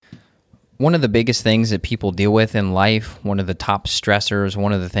One of the biggest things that people deal with in life, one of the top stressors,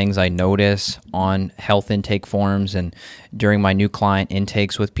 one of the things I notice on health intake forms and during my new client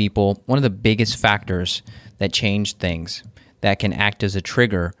intakes with people, one of the biggest factors that change things, that can act as a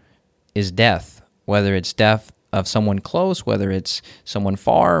trigger, is death. Whether it's death of someone close, whether it's someone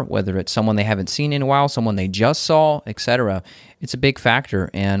far, whether it's someone they haven't seen in a while, someone they just saw, etc. It's a big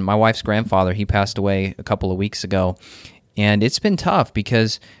factor. And my wife's grandfather, he passed away a couple of weeks ago. And it's been tough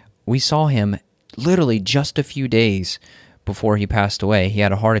because we saw him literally just a few days before he passed away. He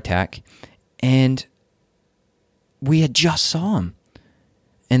had a heart attack, and we had just saw him,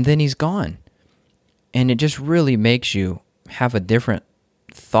 and then he's gone. And it just really makes you have a different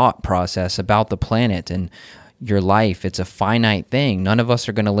thought process about the planet and your life. It's a finite thing. None of us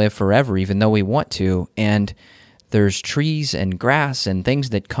are going to live forever, even though we want to. And there's trees and grass and things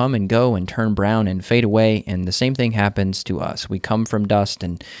that come and go and turn brown and fade away, and the same thing happens to us. We come from dust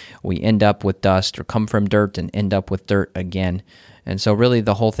and we end up with dust, or come from dirt and end up with dirt again. And so really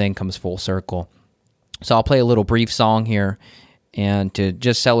the whole thing comes full circle. So I'll play a little brief song here, and to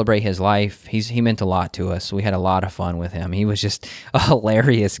just celebrate his life. He meant a lot to us. We had a lot of fun with him. He was just a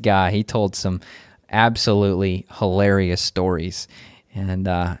hilarious guy. He told some absolutely hilarious stories. And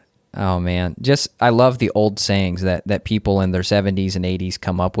oh man, I love the old sayings that people in their 70s and 80s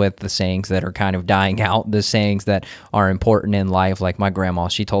come up with, the sayings that are kind of dying out, the sayings that are important in life. Like my grandma,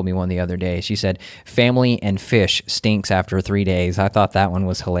 she told me one the other day. She said, "Family and fish stinks after 3 days." I thought that one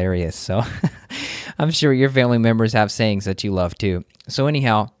was hilarious. So I'm sure your family members have sayings that you love too. So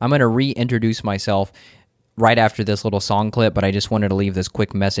anyhow, I'm going to reintroduce myself right after this little song clip, but I just wanted to leave this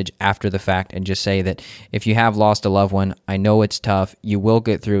quick message after the fact and just say that if you have lost a loved one, I know it's tough. You will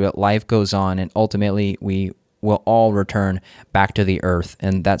get through it. Life goes on, and ultimately we will all return back to the earth,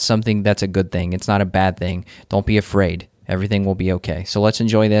 and that's a good thing. It's not a bad thing. Don't be afraid. Everything will be okay. So let's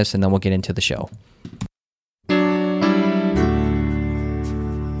enjoy this, and then we'll get into the show.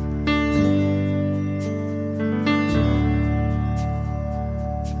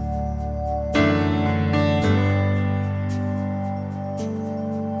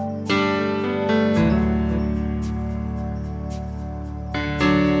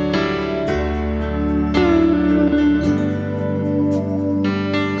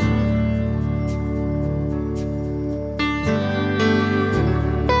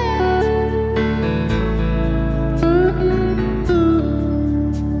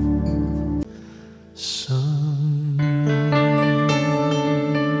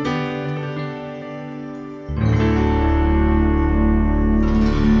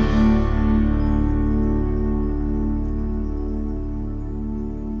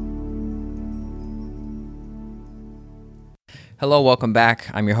 Hello, welcome back.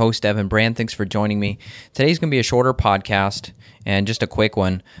 I'm your host, Evan Brand. Thanks for joining me. Today's going to be a shorter podcast and just a quick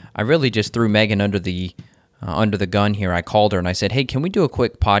one. I really just threw Megan under the gun here. I called her and I said, "Hey, can we do a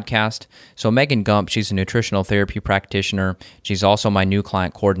quick podcast?" So Megan Gump, she's a nutritional therapy practitioner. She's also my new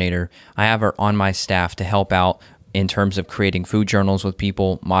client coordinator. I have her on my staff to help out in terms of creating food journals with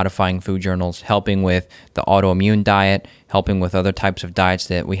people, modifying food journals, helping with the autoimmune diet, helping with other types of diets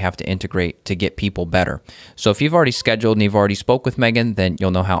that we have to integrate to get people better. So if you've already scheduled and you've already spoke with Megan, then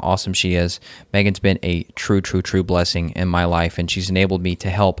you'll know how awesome she is. Megan's been a true blessing in my life, and she's enabled me to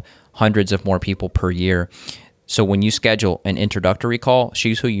help hundreds of more people per year. So when you schedule an introductory call,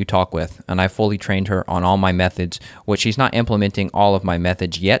 she's who you talk with, and I fully trained her on all my methods, which she's not implementing all of my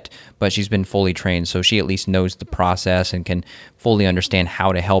methods yet, but she's been fully trained, so she at least knows the process and can fully understand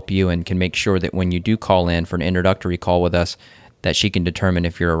how to help you and can make sure that when you do call in for an introductory call with us, that she can determine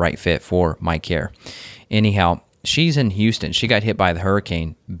if you're a right fit for my care. Anyhow, she's in Houston. She got hit by the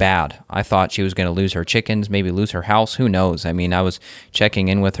hurricane bad. I thought she was going to lose her chickens, maybe lose her house. Who knows? I mean, I was checking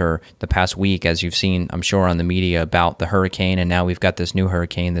in with her the past week, as you've seen, I'm sure, on the media about the hurricane, and now we've got this new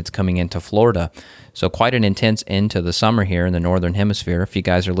hurricane that's coming into Florida. So quite an intense end to the summer here in the Northern Hemisphere. If you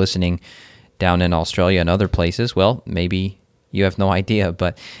guys are listening down in Australia and other places, well, maybe you have no idea,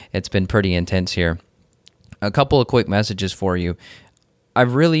 but it's been pretty intense here. A couple of quick messages for you.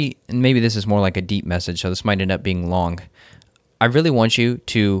 And maybe this is more like a deep message, so this might end up being long. I really want you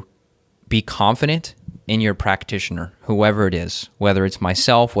to be confident in your practitioner, whoever it is, whether it's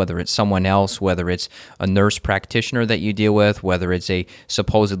myself, whether it's someone else, whether it's a nurse practitioner that you deal with, whether it's a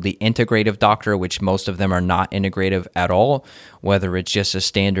supposedly integrative doctor, which most of them are not integrative at all, whether it's just a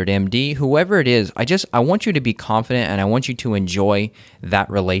standard MD, whoever it is, I want you to be confident, and I want you to enjoy that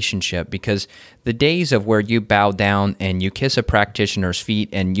relationship, because the days of where you bow down and you kiss a practitioner's feet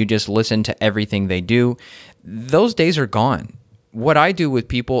and you just listen to everything they do, those days are gone. what I do with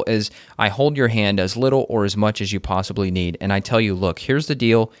people is I hold your hand as little or as much as you possibly need. And I tell you, look, here's the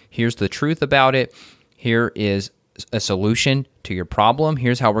deal. Here's the truth about it. Here is a solution to your problem.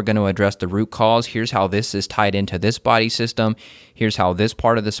 Here's how we're going to address the root cause. Here's how this is tied into this body system. Here's how this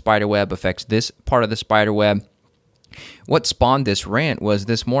part of the spider web affects this part of the spider web. What spawned this rant was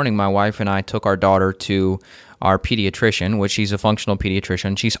this morning, my wife and I took our daughter to our pediatrician, which she's a functional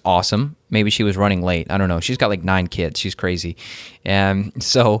pediatrician. She's awesome. Maybe she was running late. I don't know. She's got like 9 kids. She's crazy. And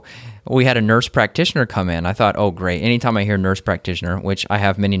so we had a nurse practitioner come in. I thought, oh, great. Anytime I hear nurse practitioner, which I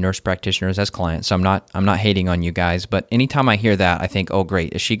have many nurse practitioners as clients, so I'm not hating on you guys, but anytime I hear that, I think, oh,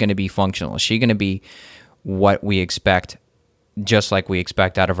 great. Is she going to be functional? Is she going to be what we expect, just like we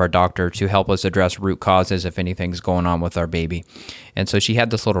expect out of our doctor, to help us address root causes if anything's going on with our baby? And so she had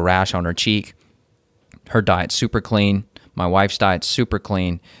this little rash on her cheek. Her diet's super clean. My wife's diet's super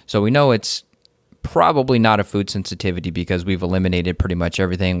clean. So we know it's probably not a food sensitivity because we've eliminated pretty much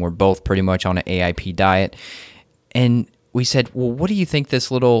everything. We're both pretty much on an AIP diet. And we said, well, what do you think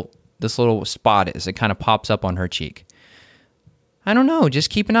this little spot is? It kind of pops up on her cheek. I don't know. Just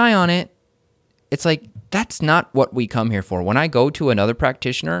keep an eye on it. It's like, that's not what we come here for. When I go to another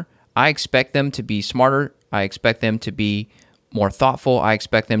practitioner, I expect them to be smarter. I expect them to be more thoughtful. I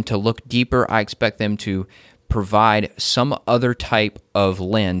expect them to look deeper. I expect them to provide some other type of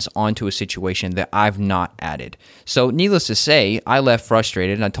lens onto a situation that I've not added. So needless to say, I left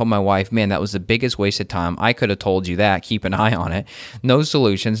frustrated, and I told my wife, man, that was the biggest waste of time. I could have told you that. Keep an eye on it. No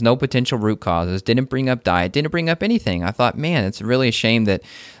solutions, no potential root causes, didn't bring up diet, didn't bring up anything. I thought, man, it's really a shame that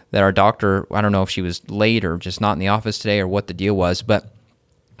our doctor, I don't know if she was late or just not in the office today or what the deal was, but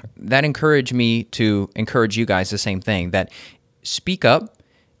that encouraged me to encourage you guys the same thing, that speak up.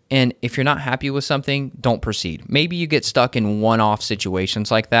 And if you're not happy with something, don't proceed. Maybe you get stuck in one-off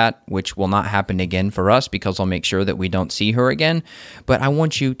situations like that, which will not happen again for us because I'll make sure that we don't see her again. But I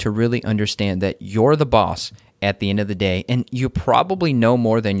want you to really understand that you're the boss at the end of the day, and you probably know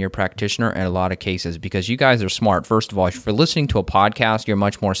more than your practitioner in a lot of cases because you guys are smart. First of all, if you're listening to a podcast, you're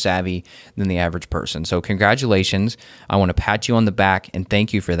much more savvy than the average person. So congratulations. I want to pat you on the back and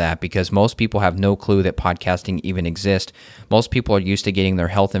thank you for that because most people have no clue that podcasting even exists. Most people are used to getting their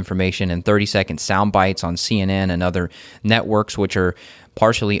health information in 30-second sound bites on CNN and other networks, which are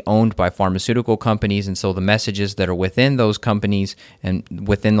partially owned by pharmaceutical companies, and so the messages that are within those companies and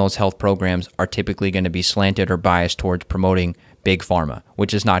within those health programs are typically going to be slanted or biased towards promoting big pharma,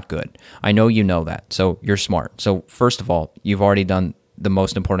 which is not good. I know you know that, so you're smart. So first of all, you've already done the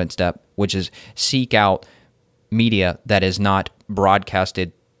most important step, which is seek out media that is not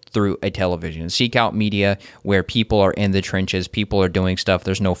broadcasted through a television. Seek out media where people are in the trenches, people are doing stuff.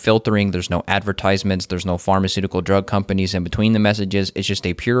 There's no filtering, there's no advertisements, there's no pharmaceutical drug companies in between the messages. It's just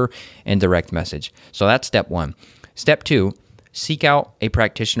a pure and direct message. So that's step 1. Step 2, seek out a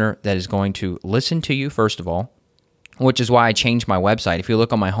practitioner that is going to listen to you, first of all, which is why I changed my website. If you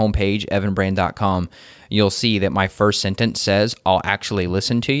look on my homepage, evanbrand.com, you'll see that my first sentence says, I'll actually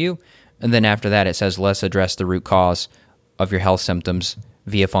listen to you. And then after that, it says, let's address the root cause of your health symptoms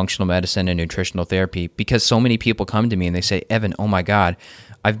via functional medicine and nutritional therapy, because so many people come to me and they say, Evan, oh my God,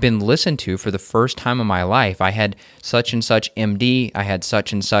 I've been listened to for the first time in my life. I had such and such MD, I had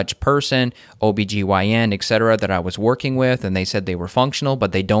such and such person, OBGYN, etc., that I was working with, and they said they were functional,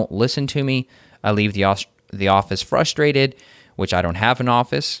 but they don't listen to me. I leave the office frustrated, which I don't have an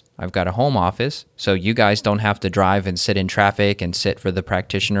office. I've got a home office, so you guys don't have to drive and sit in traffic and sit for the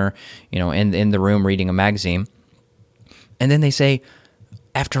practitioner, in the room reading a magazine. And then they say,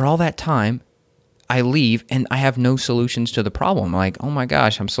 after all that time, I leave and I have no solutions to the problem. I'm like, oh my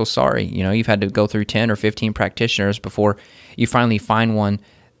gosh, I'm so sorry. You've had to go through 10 or 15 practitioners before you finally find one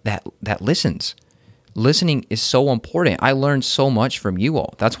that listens. Listening is so important. I learned so much from you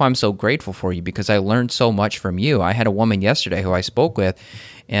all. That's why I'm so grateful for you, because I learned so much from you. I had a woman yesterday who I spoke with,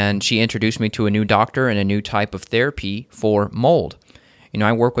 and she introduced me to a new doctor and a new type of therapy for mold.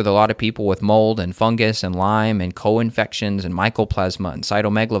 I work with a lot of people with mold and fungus and Lyme and co-infections and mycoplasma and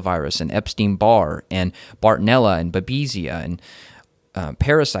cytomegalovirus and Epstein-Barr and Bartonella and Babesia and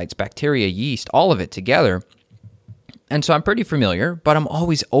parasites, bacteria, yeast, all of it together. And so I'm pretty familiar, but I'm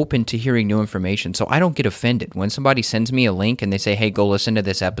always open to hearing new information. So I don't get offended. When somebody sends me a link and they say, hey, go listen to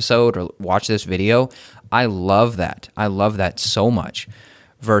this episode or watch this video, I love that. I love that so much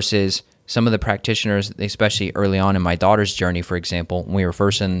versus some of the practitioners, especially early on in my daughter's journey, for example, when we were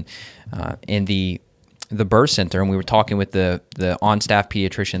first in the birth center and we were talking with the on-staff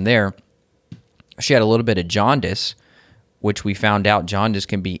pediatrician there, she had a little bit of jaundice, which we found out jaundice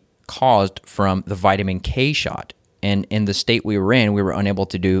can be caused from the vitamin K shot. And in the state we were in, we were unable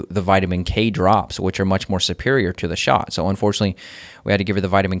to do the vitamin K drops, which are much more superior to the shot. So unfortunately, we had to give her the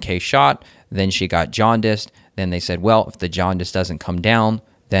vitamin K shot. Then she got jaundiced. Then they said, well, if the jaundice doesn't come down,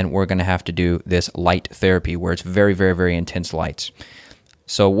 then we're going to have to do this light therapy where it's very, very, very intense lights.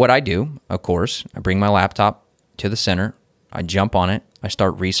 So what I do, of course, I bring my laptop to the center. I jump on it. I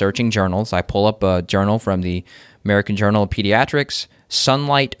start researching journals. I pull up a journal from the American Journal of Pediatrics,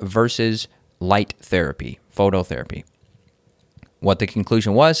 Sunlight versus Light Therapy, Phototherapy. What the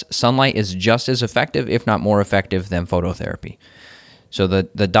conclusion was, sunlight is just as effective, if not more effective, than phototherapy. So the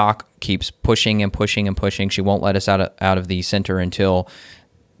doc keeps pushing and pushing and pushing. She won't let us out of the center until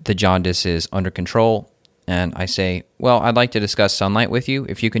the jaundice is under control. And I say, well, I'd like to discuss sunlight with you.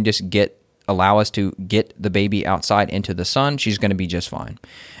 If you can just allow us to get the baby outside into the sun, she's going to be just fine.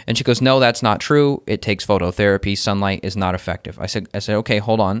 And she goes, no, that's not true. It takes phototherapy. Sunlight is not effective. I said, okay,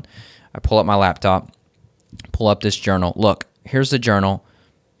 hold on. I pull up my laptop, pull up this journal. Look, here's the journal.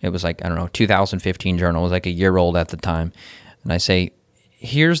 It was like, 2015 journal. It was like a year old at the time. And I say,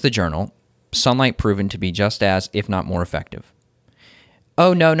 here's the journal. Sunlight proven to be just as, if not more effective.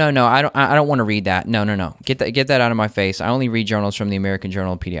 Oh, no. I don't want to read that. No. Get that out of my face. I only read journals from the American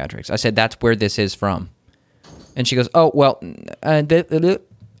Journal of Pediatrics. I said, that's where this is from. And she goes, oh, well,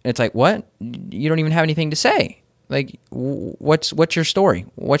 it's like, what? You don't even have anything to say. Like, what's your story?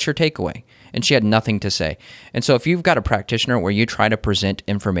 What's your takeaway? And she had nothing to say. And so if you've got a practitioner where you try to present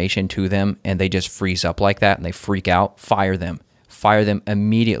information to them and they just freeze up like that and they freak out, fire them. Fire them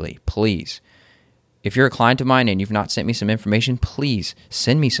immediately, please. If you're a client of mine and you've not sent me some information, please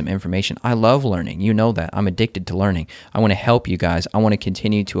send me some information. I love learning. You know that. I'm addicted to learning. I want to help you guys. I want to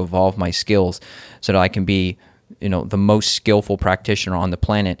continue to evolve my skills so that I can be the most skillful practitioner on the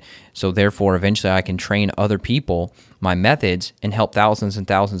planet. So therefore, eventually I can train other people my methods and help thousands and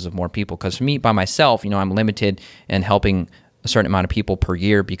thousands of more people. Because for me, by myself, I'm limited in helping a certain amount of people per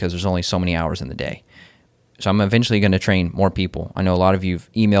year because there's only so many hours in the day. So I'm eventually going to train more people. I know a lot of you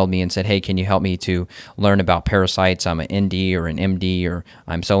have emailed me and said, hey, can you help me to learn about parasites? I'm an ND or an MD or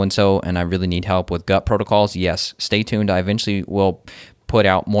I'm so-and-so, and I really need help with gut protocols. Yes, stay tuned. I eventually will put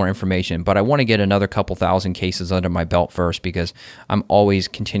out more information, but I want to get another couple thousand cases under my belt first because I'm always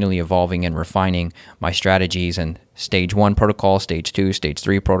continually evolving and refining my strategies and stage 1 protocol, stage 2, stage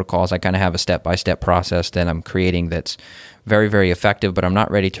 3 protocols. I kind of have a step-by-step process that I'm creating that's very, very effective, but I'm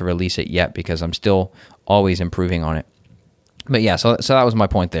not ready to release it yet because I'm still always improving on it. But yeah, so that was my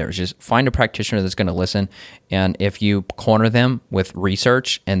point there, is just find a practitioner that's going to listen, and if you corner them with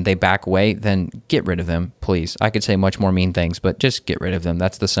research and they back away, then get rid of them, please. I could say much more mean things, but just get rid of them.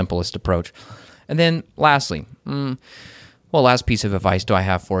 That's the simplest approach. And then lastly, last piece of advice do I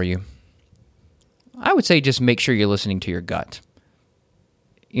have for you? I would say just make sure you're listening to your gut.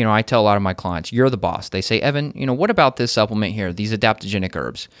 I tell a lot of my clients, you're the boss. They say, Evan, what about this supplement here, these adaptogenic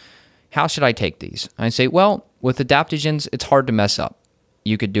herbs? How should I take these? I say, well, with adaptogens, it's hard to mess up.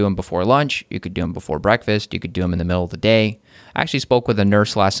 You could do them before lunch. You could do them before breakfast. You could do them in the middle of the day. I actually spoke with a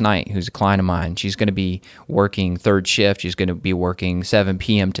nurse last night who's a client of mine. She's going to be working third shift. She's going to be working 7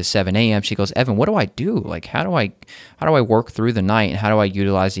 p.m. to 7 a.m. She goes, Evan, what do I do? Like, how do I work through the night, and how do I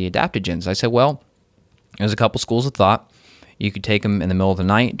utilize the adaptogens? I said, well, there's a couple schools of thought. You could take them in the middle of the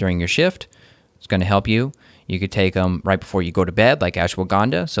night during your shift. It's going to help you. You could take them right before you go to bed, like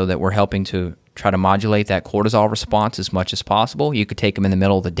ashwagandha, so that we're helping to try to modulate that cortisol response as much as possible. You could take them in the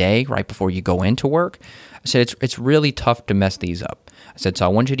middle of the day, right before you go into work. I said, it's really tough to mess these up. I said, so I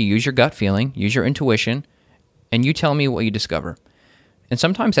want you to use your gut feeling, use your intuition, and you tell me what you discover. And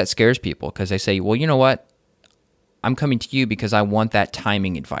sometimes that scares people because they say, well, you know what? I'm coming to you because I want that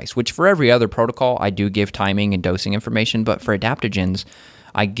timing advice, which for every other protocol, I do give timing and dosing information, but for adaptogens,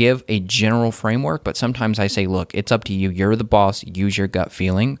 I give a general framework, but sometimes I say, look, it's up to you. You're the boss. Use your gut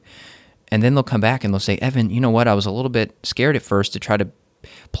feeling. And then they'll come back and they'll say, Evan, you know what? I was a little bit scared at first to try to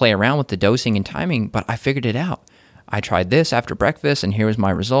play around with the dosing and timing, but I figured it out. I tried this after breakfast, and here was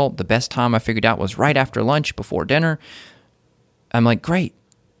my result. The best time I figured out was right after lunch before dinner. I'm like, great.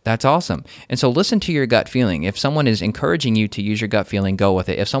 That's awesome. And so listen to your gut feeling. If someone is encouraging you to use your gut feeling, go with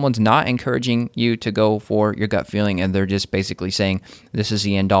it. If someone's not encouraging you to go for your gut feeling and they're just basically saying, this is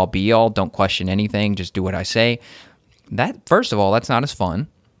the end all be all, don't question anything, just do what I say, that, first of all, that's not as fun.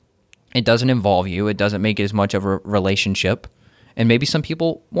 It doesn't involve you. It doesn't make it as much of a relationship. And maybe some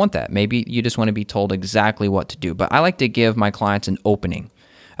people want that. Maybe you just want to be told exactly what to do. But I like to give my clients an opening.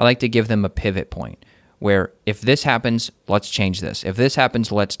 I like to give them a pivot point, where if this happens, let's change this. If this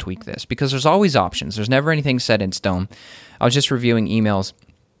happens, let's tweak this. Because there's always options. There's never anything set in stone. I was just reviewing emails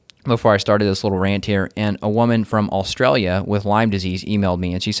before I started this little rant here, and a woman from Australia with Lyme disease emailed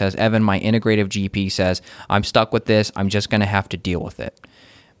me, and she says, Evan, my integrative GP says, I'm stuck with this. I'm just going to have to deal with it.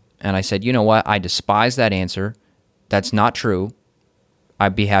 And I said, you know what? I despise that answer. That's not true.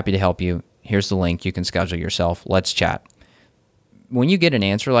 I'd be happy to help you. Here's the link. You can schedule yourself. Let's chat. When you get an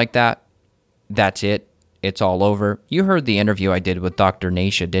answer like that, that's it. It's all over. You heard the interview I did with Dr.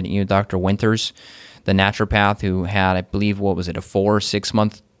 Nasha, didn't you? Dr. Winters, the naturopath who had, I believe, what was it, a 4 or 6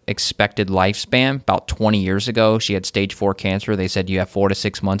 month expected lifespan about 20 years ago. She had stage 4 cancer. They said you have 4 to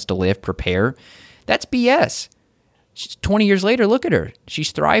 6 months to live. Prepare. That's BS. 20 years later, look at her.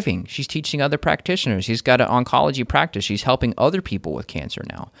 She's thriving. She's teaching other practitioners. She's got an oncology practice. She's helping other people with cancer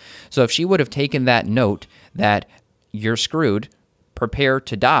now. So if she would have taken that note that you're screwed, prepare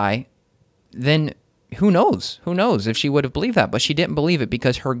to die, then who knows? Who knows if she would have believed that? But she didn't believe it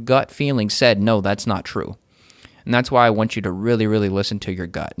because her gut feeling said, no, that's not true. And that's why I want you to really, really listen to your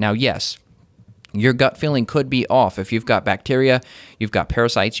gut. Now, yes, your gut feeling could be off. If you've got bacteria, you've got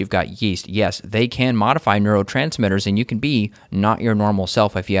parasites, you've got yeast, yes, they can modify neurotransmitters and you can be not your normal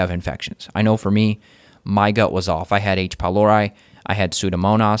self if you have infections. I know for me, my gut was off. I had H. pylori, I had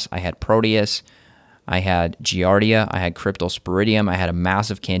Pseudomonas, I had Proteus, I had Giardia, I had Cryptosporidium, I had a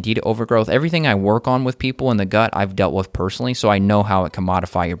massive Candida overgrowth. Everything I work on with people in the gut, I've dealt with personally, so I know how it can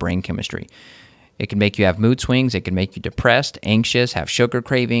modify your brain chemistry. It can make you have mood swings, it can make you depressed, anxious, have sugar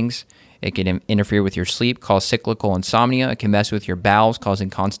cravings. It can interfere with your sleep, cause cyclical insomnia. It can mess with your bowels, causing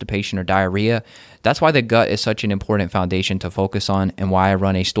constipation or diarrhea. That's why the gut is such an important foundation to focus on and why I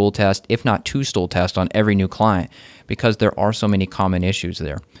run a stool test, if not 2 stool tests on every new client, because there are so many common issues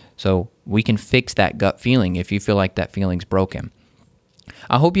there. So we can fix that gut feeling if you feel like that feeling's broken.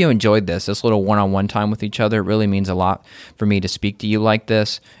 I hope you enjoyed this little one-on-one time with each other. It really means a lot for me to speak to you like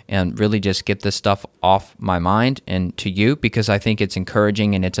this and really just get this stuff off my mind and to you, because I think it's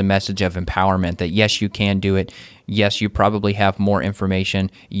encouraging and it's a message of empowerment that yes, you can do it. Yes, you probably have more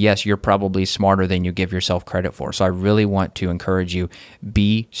information. Yes, you're probably smarter than you give yourself credit for. So I really want to encourage you,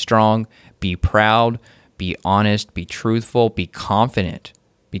 be strong, be proud, be honest, be truthful, be confident,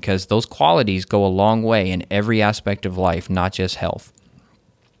 because those qualities go a long way in every aspect of life, not just health.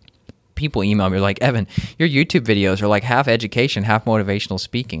 People email me like, Evan, your YouTube videos are like half education, half motivational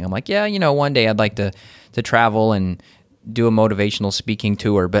speaking. I'm like, yeah, one day I'd like to travel and do a motivational speaking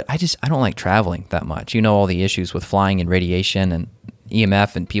tour, but I don't like traveling that much. All the issues with flying and radiation and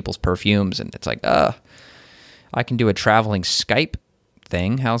EMF and people's perfumes, and it's like, I can do a traveling Skype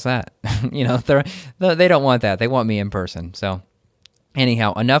thing. How's that? They don't want that. They want me in person. So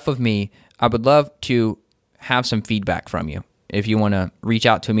anyhow, enough of me. I would love to have some feedback from you. If you want to reach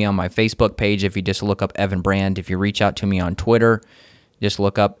out to me on my Facebook page, if you just look up Evan Brand, if you reach out to me on Twitter, just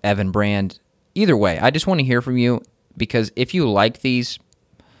look up Evan Brand. Either way, I just want to hear from you, because if you like these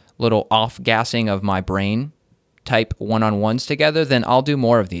little off-gassing of my brain type one-on-ones together, then I'll do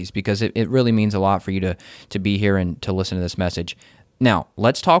more of these, because it really means a lot for you to be here and to listen to this message. Now,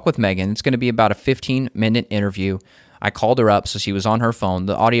 let's talk with Megan. It's going to be about a 15-minute interview. I called her up, so she was on her phone.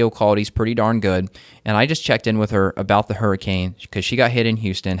 The audio quality is pretty darn good, and I just checked in with her about the hurricane because she got hit in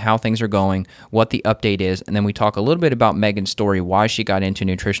Houston, how things are going, what the update is, and then we talk a little bit about Megan's story, why she got into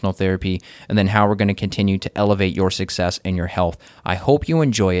nutritional therapy, and then how we're going to continue to elevate your success and your health. I hope you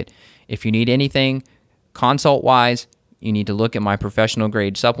enjoy it. If you need anything consult-wise, you need to look at my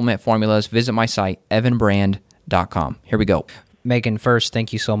professional-grade supplement formulas. Visit my site, evanbrand.com. Here we go. Megan, first,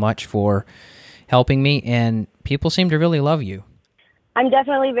 thank you so much for helping me, and people seem to really love you. I'm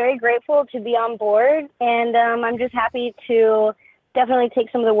definitely very grateful to be on board, and I'm just happy to definitely take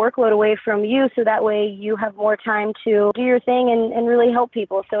some of the workload away from you, so that way you have more time to do your thing and really help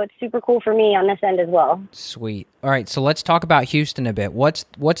people. So it's super cool for me on this end as well. Sweet. All right, so let's talk about Houston a bit. What's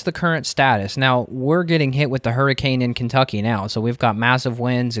the current status? Now, we're getting hit with the hurricane in Kentucky now, so we've got massive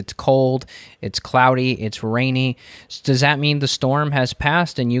winds, it's cold, it's cloudy, it's rainy. Does that mean the storm has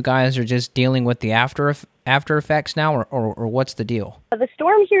passed and you guys are just dealing with the after effects now, or what's the deal? The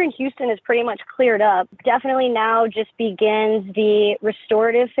storm here in Houston is pretty much cleared up. Definitely now just begins the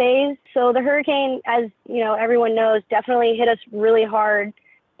restorative phase. So the hurricane, as everyone knows, definitely hit us really hard.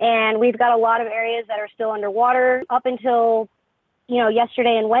 And we've got a lot of areas that are still underwater. Up until,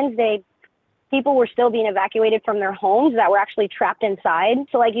 yesterday and Wednesday, people were still being evacuated from their homes that were actually trapped inside.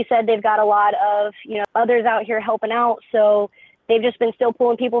 So like you said, they've got a lot of, others out here helping out. So they've just been still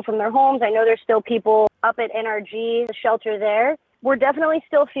pulling people from their homes. I know there's still people up at NRG, the shelter there. We're definitely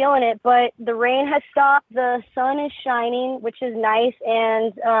still feeling it, but the rain has stopped. The sun is shining, which is nice.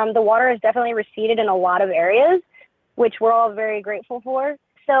 And the water has definitely receded in a lot of areas, which we're all very grateful for.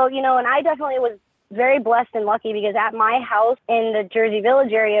 So, and I definitely was very blessed and lucky because at my house in the Jersey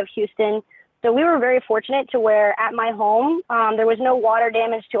Village area of Houston, so we were very fortunate to where at my home, there was no water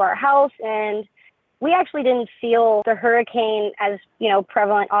damage to our house, and we actually didn't feel the hurricane as,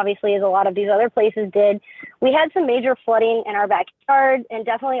 prevalent, obviously, as a lot of these other places did. We had some major flooding in our backyard and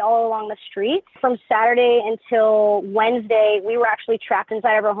definitely all along the streets. From Saturday until Wednesday, we were actually trapped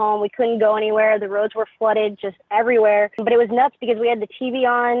inside of our home. We couldn't go anywhere. The roads were flooded just everywhere. But it was nuts because we had the TV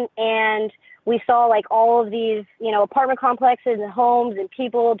on and we saw like all of these, apartment complexes and homes and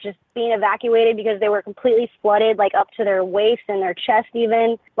people just being evacuated because they were completely flooded, like up to their waist and their chest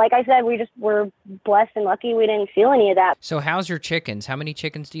even. Like I said, we just were blessed and lucky we didn't feel any of that. So how's your chickens? How many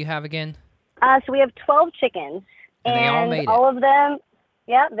chickens do you have again? So we have 12 chickens. And they all made it. All of them,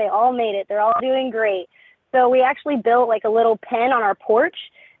 yeah, they all made it. They're all doing great. So we actually built like a little pen on our porch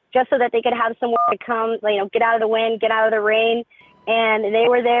just so that they could have somewhere to come, get out of the wind, get out of the rain. And they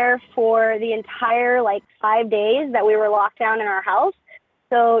were there for the entire 5 days that we were locked down in our house.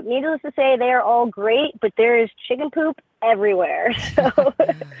 So needless to say, they are all great, but there is chicken poop everywhere. So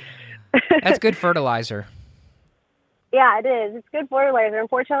that's good fertilizer. Yeah, it is. It's good fertilizer.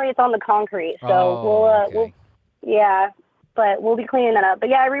 Unfortunately, it's on the concrete. So but we'll be cleaning that up. But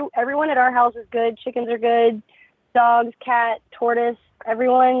yeah, everyone at our house is good. Chickens are good. Dogs, cat, tortoise.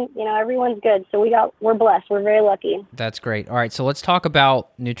 Everyone's good. So we're blessed. We're very lucky. That's great. All right. So let's talk about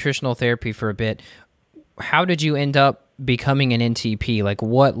nutritional therapy for a bit. How did you end up becoming an NTP? Like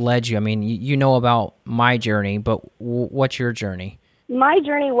what led you? I mean, you know about my journey, but what's your journey? My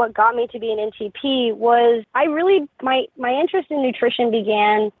journey, what got me to be an NTP was my interest in nutrition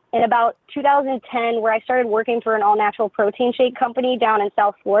began in about 2010 where I started working for an all-natural protein shake company down in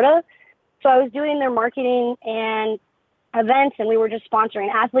South Florida. So I was doing their marketing and events, and we were just sponsoring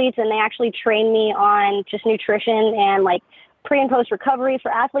athletes, and they actually trained me on just nutrition and pre and post recovery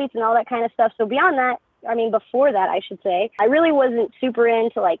for athletes and all that kind of stuff. So beyond that, before that, I should say, I really wasn't super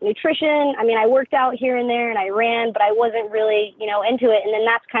into nutrition. I worked out here and there and I ran, but I wasn't really, into it. And then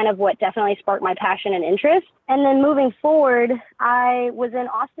that's kind of what definitely sparked my passion and interest. And then moving forward, I was in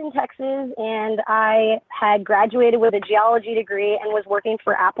Austin, Texas, and I had graduated with a geology degree and was working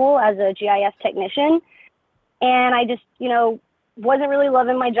for Apple as a GIS technician. And I just, wasn't really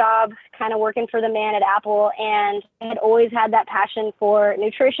loving my job, kind of working for the man at Apple. And I had always had that passion for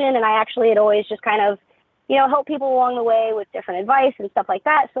nutrition. And I actually had always just kind of, helped people along the way with different advice and stuff like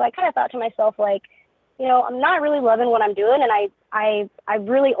that. So I kind of thought to myself, I'm not really loving what I'm doing. And I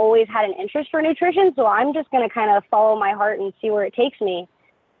really always had an interest for nutrition. So I'm just going to kind of follow my heart and see where it takes me.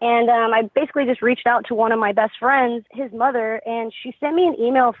 And I basically just reached out to one of my best friends, his mother, and she sent me an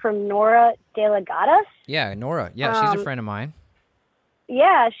email from Nora De La Gatas. Yeah, Nora. Yeah, she's a friend of mine.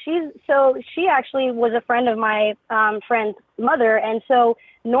 Yeah, she actually was a friend of my friend's mother. And so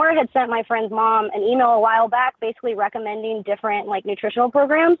Nora had sent my friend's mom an email a while back basically recommending different nutritional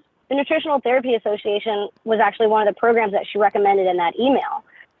programs. The Nutritional Therapy Association was actually one of the programs that she recommended in that email.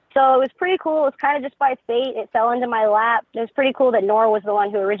 So it was pretty cool. It was kind of just by fate. It fell into my lap. It was pretty cool that Nora was the one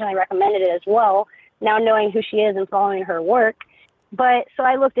who originally recommended it as well, now knowing who she is and following her work. But so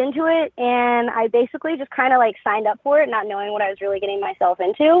I looked into it and I basically just kind of signed up for it, not knowing what I was really getting myself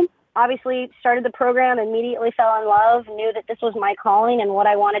into. Obviously started the program, immediately fell in love, knew that this was my calling and what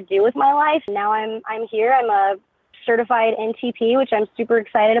I want to do with my life. Now I'm here. I'm a certified NTP, which I'm super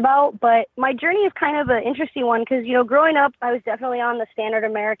excited about. But my journey is kind of an interesting one because, growing up, I was definitely on the standard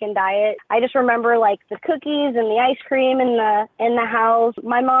American diet. I just remember the cookies and the ice cream in the house.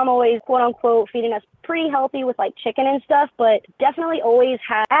 My mom always, quote unquote, feeding us pretty healthy with chicken and stuff, but definitely always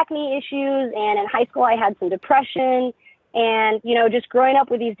had acne issues. And in high school, I had some depression. And, just growing up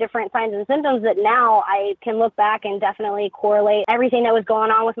with these different signs and symptoms that now I can look back and definitely correlate everything that was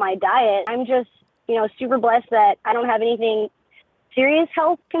going on with my diet. I'm just super blessed that I don't have anything serious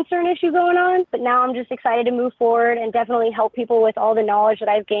health concern issue going on, but now I'm just excited to move forward and definitely help people with all the knowledge that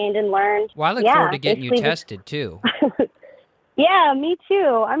I've gained and learned. Well, I look forward to getting you tested too. Yeah, me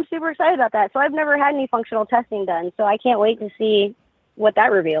too. I'm super excited about that. So I've never had any functional testing done, so I can't wait to see what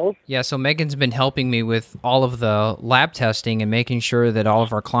that reveals. Yeah, so Megan's been helping me with all of the lab testing and making sure that all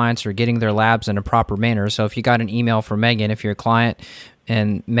of our clients are getting their labs in a proper manner. So if you got an email from Megan, if you're a client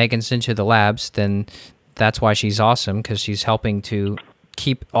and Megan sent you the labs, then that's why she's awesome, because she's helping to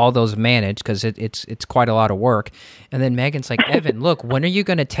keep all those managed, because it's quite a lot of work. And then Megan's like, Evan, look, when are you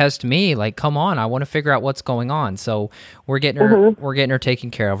going to test me? Come on, I want to figure out what's going on. So we're getting her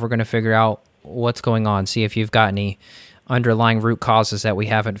taken care of. We're going to figure out what's going on, see if you've got any underlying root causes that we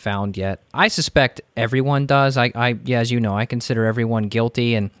haven't found yet. I suspect everyone does. I as you know, I consider everyone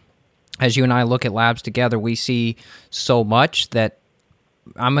guilty, and as you and I look at labs together, we see so much that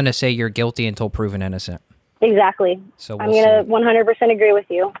I'm going to say you're guilty until proven innocent. Exactly. So I'm going to 100% agree with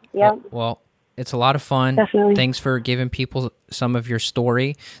you. Yeah. Well, it's a lot of fun. Definitely. Thanks for giving people some of your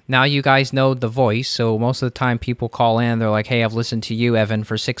story. Now you guys know the voice, so most of the time people call in, they're like, hey, I've listened to you, Evan,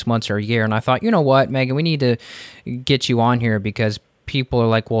 for 6 months or a year. And I thought, you know what, Megan, we need to get you on here because people are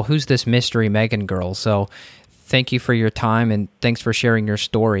like, well, who's this mystery Megan girl? So thank you for your time and thanks for sharing your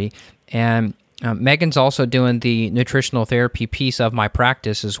story. And Megan's also doing the nutritional therapy piece of my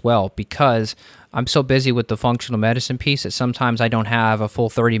practice as well because I'm so busy with the functional medicine piece that sometimes I don't have a full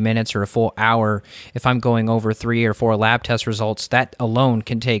 30 minutes or a full hour. If I'm going over 3 or 4 lab test results, that alone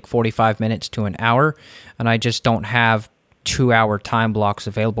can take 45 minutes to an hour, and I just don't have 2-hour time blocks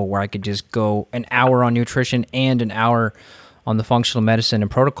available where I could just go an hour on nutrition and an hour on the functional medicine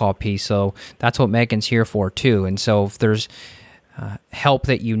and protocol piece. So that's what Megan's here for too. And so if there's help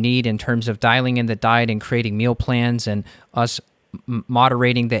that you need in terms of dialing in the diet and creating meal plans and us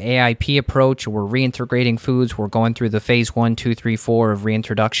moderating the AIP approach, we're reintegrating foods, we're going through the phase 1, 2, 3, 4 of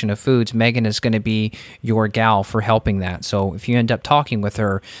reintroduction of foods, Megan is going to be your gal for helping that. So if you end up talking with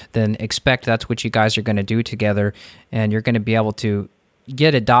her, then expect that's what you guys are going to do together, and you're going to be able to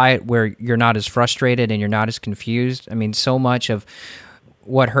get a diet where you're not as frustrated and you're not as confused. I mean, so much of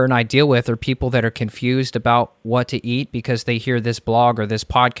what her and I deal with are people that are confused about what to eat because they hear this blog or this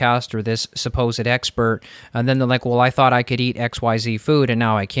podcast or this supposed expert, and then they're like, well, I thought I could eat XYZ food and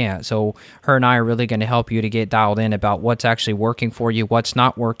now I can't. So her and I are really going to help you to get dialed in about what's actually working for you, what's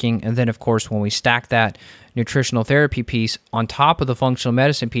not working. And then, of course, when we stack that nutritional therapy piece on top of the functional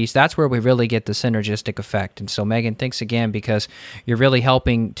medicine piece, that's where we really get the synergistic effect. And so, Megan, thanks again because you're really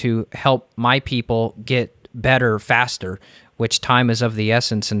helping to help my people get better faster, which time is of the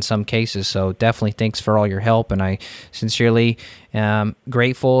essence in some cases. So definitely thanks for all your help, and I sincerely am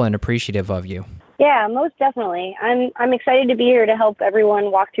grateful and appreciative of you. Yeah, most definitely. I'm excited to be here to help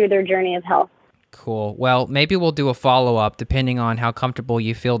everyone walk through their journey of health. Cool. Well, maybe we'll do a follow-up depending on how comfortable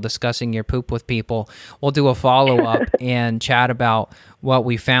you feel discussing your poop with people. We'll do a follow-up and chat about what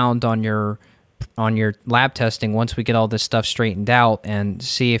we found on your lab testing once we get all this stuff straightened out and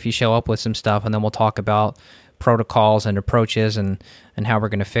see if you show up with some stuff, and then we'll talk about protocols and approaches and how we're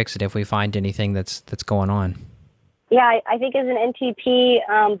going to fix it if we find anything that's going on. Yeah, I think as an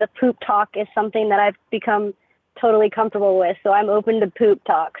NTP, the poop talk is something that I've become totally comfortable with, so I'm open to poop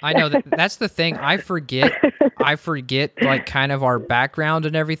talks. I know that's the thing. I forget like kind of our background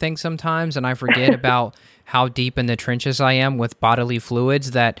and everything sometimes, and I forget about how deep in the trenches I am with bodily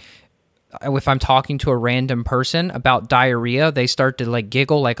fluids that if I'm talking to a random person about diarrhea, they start to like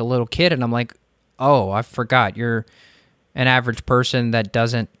giggle like a little kid, and I'm like, oh, I forgot you're an average person that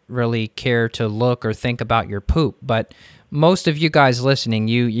doesn't really care to look or think about your poop. But most of you guys listening,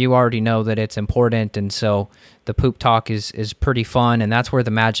 you already know that it's important, and so the poop talk is pretty fun, and that's where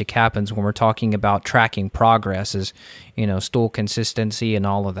the magic happens when we're talking about tracking progress, is, you know, stool consistency and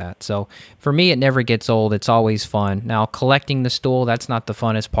all of that. So for me, it never gets old. It's always fun. Now, collecting the stool, that's not the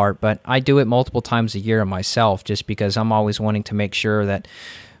funnest part, but I do it multiple times a year myself just because I'm always wanting to make sure that,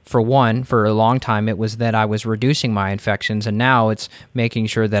 for a long time, it was that I was reducing my infections, and now it's making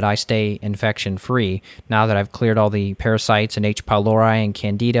sure that I stay infection-free. Now that I've cleared all the parasites and H. pylori and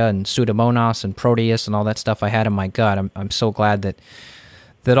Candida and Pseudomonas and Proteus and all that stuff I had in my gut, I'm so glad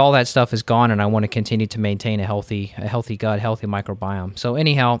that all that stuff is gone, and I want to continue to maintain a healthy gut, healthy microbiome. So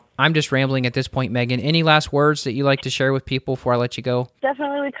anyhow, I'm just rambling at this point, Megan. Any last words that you like to share with people before I let you go?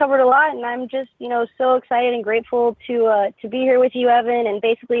 Definitely, we covered a lot, and I'm just, so excited and grateful to be here with you, Evan, and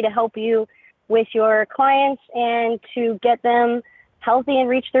basically to help you with your clients and to get them healthy and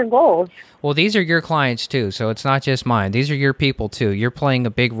reach their goals. Well, these are your clients too, so it's not just mine. These are your people too. You're playing a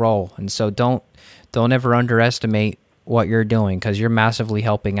big role, and so don't ever underestimate what you're doing, because you're massively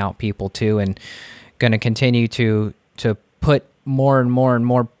helping out people too, and going to continue to put more and more and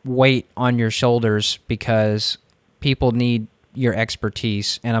more weight on your shoulders because people need your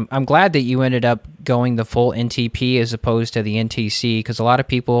expertise. And I'm glad that you ended up going the full NTP as opposed to the NTC, because a lot of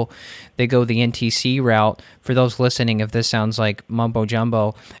people, they go the NTC route. For those listening, if this sounds like mumbo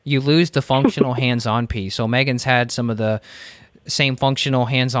jumbo, you lose the functional hands-on piece. So Megan's had some of the same functional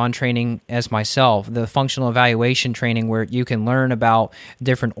hands-on training as myself, the functional evaluation training where you can learn about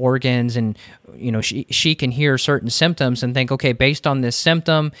different organs, and she can hear certain symptoms and think, okay, based on this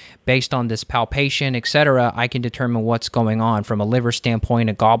symptom, based on this palpation, etc., I can determine what's going on from a liver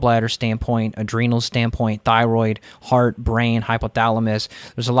standpoint, a gallbladder standpoint, adrenal standpoint, thyroid, heart, brain, hypothalamus.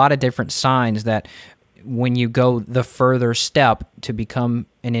 There's a lot of different signs that when you go the further step to become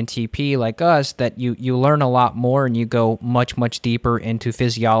an NTP like us, that you learn a lot more and you go much, much deeper into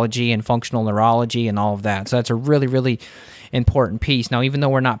physiology and functional neurology and all of that. So that's a really, really important piece. Now, even though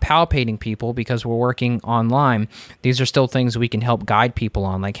we're not palpating people because we're working online, these are still things we can help guide people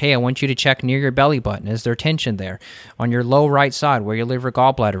on. Like, hey, I want you to check near your belly button. Is there tension there? On your low right side where your liver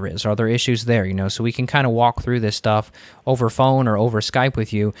gallbladder is, are there issues there? So we can kind of walk through this stuff over phone or over Skype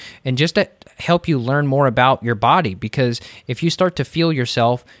with you, and just to help you learn more about your body. Because if you start to feel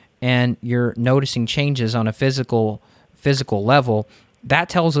yourself and you're noticing changes on a physical level, that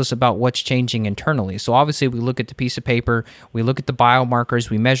tells us about what's changing internally. So obviously we look at the piece of paper, we look at the biomarkers,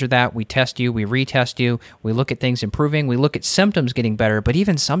 we measure that, we test you, we retest you, we look at things improving, we look at symptoms getting better. But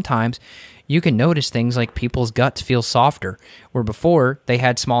even sometimes you can notice things like people's guts feel softer, where before they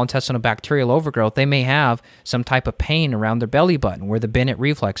had small intestinal bacterial overgrowth, they may have some type of pain around their belly button where the Bennett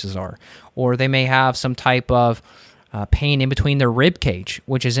reflexes are, or they may have some type of pain in between their rib cage,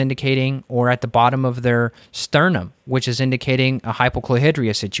 which is indicating, or at the bottom of their sternum, which is indicating a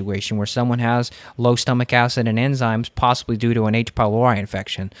hypochlorhydria situation where someone has low stomach acid and enzymes, possibly due to an H. pylori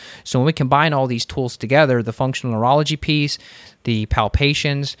infection. So when we combine all these tools together, the functional neurology piece, the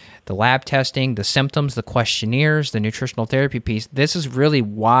palpations, the lab testing, the symptoms, the questionnaires, the nutritional therapy piece, this is really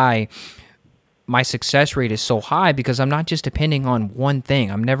why my success rate is so high, because I'm not just depending on one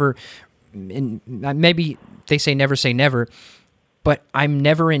thing. I'm never, maybe they say never, but I'm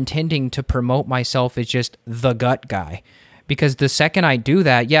never intending to promote myself as just the gut guy. Because the second I do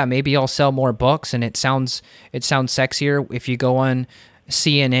that, yeah, maybe I'll sell more books, and it sounds sexier if you go on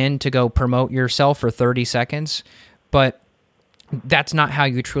CNN to go promote yourself for 30 seconds, but that's not how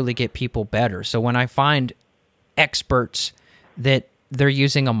you truly get people better. So when I find experts that they're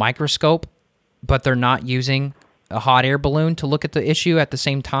using a microscope, but they're not using a hot air balloon to look at the issue at the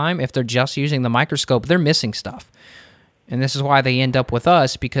same time, if they're just using the microscope, they're missing stuff. And this is why they end up with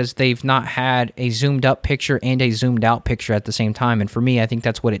us, because they've not had a zoomed up picture and a zoomed out picture at the same time. And for me, I think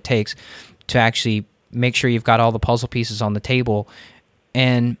that's what it takes to actually make sure you've got all the puzzle pieces on the table,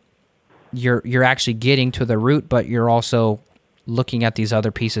 and you're actually getting to the root, but you're also looking at these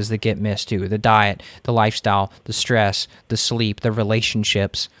other pieces that get missed too: the diet, the lifestyle, the stress, the sleep, the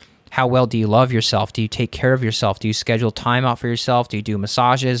relationships. How well do you love yourself? Do you take care of yourself? Do you schedule time out for yourself? Do you do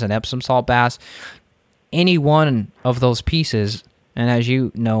massages and Epsom salt baths? Any one of those pieces, and as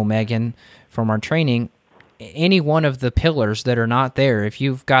you know, Megan, from our training, any one of the pillars that are not there, if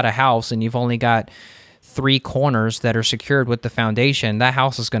you've got a house and you've only got 3 corners that are secured with the foundation, that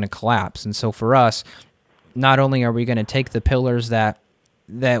house is going to collapse. And so for us, not only are we going to take the pillars that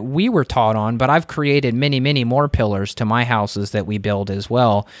we were taught on, but I've created many, many more pillars to my houses that we build as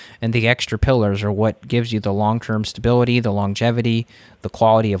well. And the extra pillars are what gives you the long-term stability, the longevity, the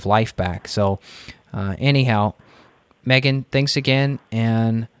quality of life back. So anyhow, Megan, thanks again.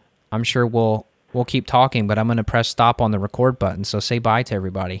 And I'm sure we'll keep talking, but I'm going to press stop on the record button. So say bye to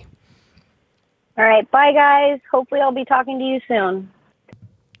everybody. All right. Bye, guys. Hopefully I'll be talking to you soon.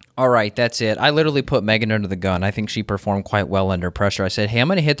 All right, that's it. I literally put Megan under the gun. I think she performed quite well under pressure. I said, hey, I'm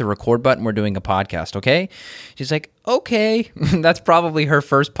going to hit the record button. We're doing a podcast, okay? She's like, okay. That's probably her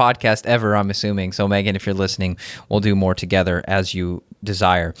first podcast ever, I'm assuming. So, Megan, if you're listening, we'll do more together as you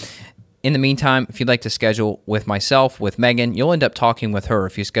desire. In the meantime, if you'd like to schedule with myself, with Megan, you'll end up talking with her.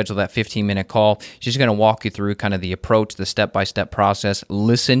 If you schedule that 15-minute call, she's going to walk you through kind of the approach, the step-by-step process,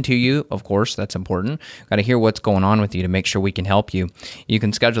 listen to you. Of course, that's important. Got to hear what's going on with you to make sure we can help you. You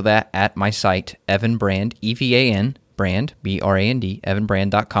can schedule that at my site, evanbrand, E-V-A-N, brand, B-R-A-N-D,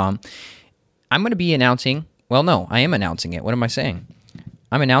 evanbrand.com. I'm going to be announcing, well, no, I am announcing it. What am I saying?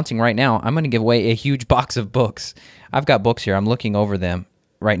 I'm announcing right now, I'm going to give away a huge box of books. I've got books here. I'm looking over them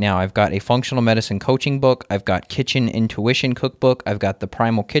right now. I've got a functional medicine coaching book. I've got kitchen intuition cookbook. I've got the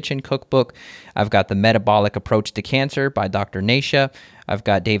primal kitchen cookbook. I've got the metabolic approach to cancer by Dr. Nasha. I've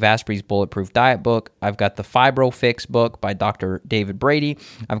got Dave Asprey's bulletproof diet book. I've got the Fibro Fix book by Dr. David Brady.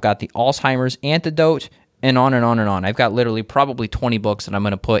 I've got the Alzheimer's antidote, and on and on and on. I've got literally probably 20 books that I'm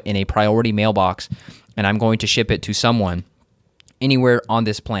going to put in a priority mailbox, and I'm going to ship it to someone anywhere on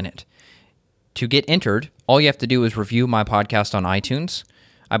this planet. To get entered, all you have to do is review my podcast on iTunes.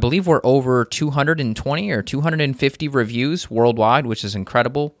 I believe we're over 220 or 250 reviews worldwide, which is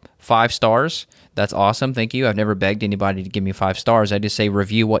incredible. 5 stars. That's awesome. Thank you. I've never begged anybody to give me 5 stars. I just say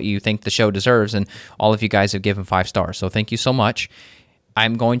review what you think the show deserves, and all of you guys have given 5 stars. So thank you so much.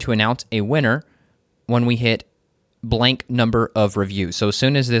 I'm going to announce a winner when we hit blank number of reviews. So as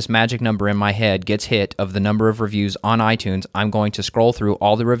soon as this magic number in my head gets hit of the number of reviews on iTunes, I'm going to scroll through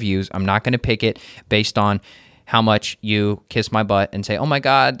all the reviews. I'm not going to pick it based on how much you kiss my butt and say, oh my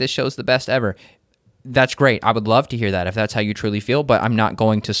God, this show's the best ever. That's great. I would love to hear that if that's how you truly feel, but I'm not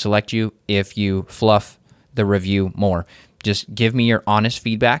going to select you if you fluff the review more. Just give me your honest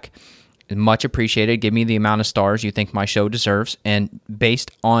feedback. Much appreciated. Give me the amount of stars you think my show deserves. And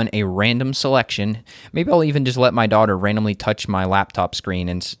based on a random selection, maybe I'll even just let my daughter randomly touch my laptop screen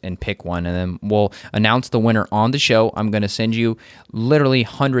and pick one. And then we'll announce the winner on the show. I'm going to send you literally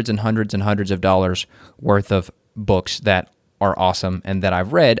hundreds and hundreds and hundreds of dollars worth of books that are awesome and that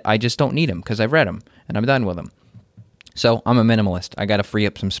I've read. I just don't need them because I've read them and I'm done with them. So I'm a minimalist. I got to free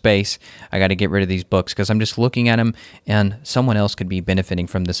up some space. I got to get rid of these books because I'm just looking at them and someone else could be benefiting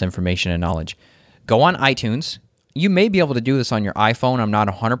from this information and knowledge. Go on iTunes. You may be able to do this on your iPhone. I'm not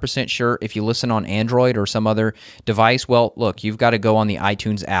 100% sure. If you listen on Android or some other device, well, look, you've got to go on the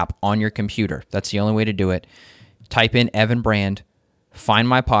iTunes app on your computer. That's the only way to do it. Type in Evan Brand, find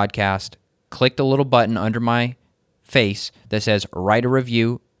my podcast, click the little button under my face that says write a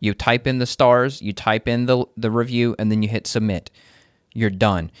review. You type in the stars, you type in the review, and then you hit submit. You're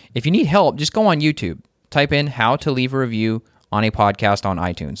done. If you need help, just go on YouTube. Type in how to leave a review on a podcast on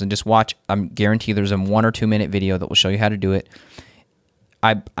iTunes and just watch. I guarantee there's a 1 or 2 minute video that will show you how to do it.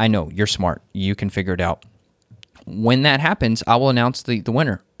 I know you're smart. You can figure it out. When that happens, I will announce the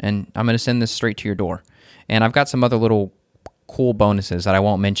winner, and I'm going to send this straight to your door. And I've got some other little cool bonuses that I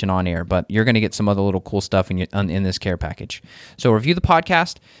won't mention on air, but you're going to get some other little cool stuff in this care package. So review the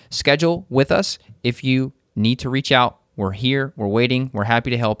podcast, schedule with us. If you need to reach out, we're here, we're waiting, we're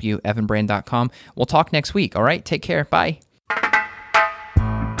happy to help you, evanbrand.com. We'll talk next week, all right? Take care. Bye.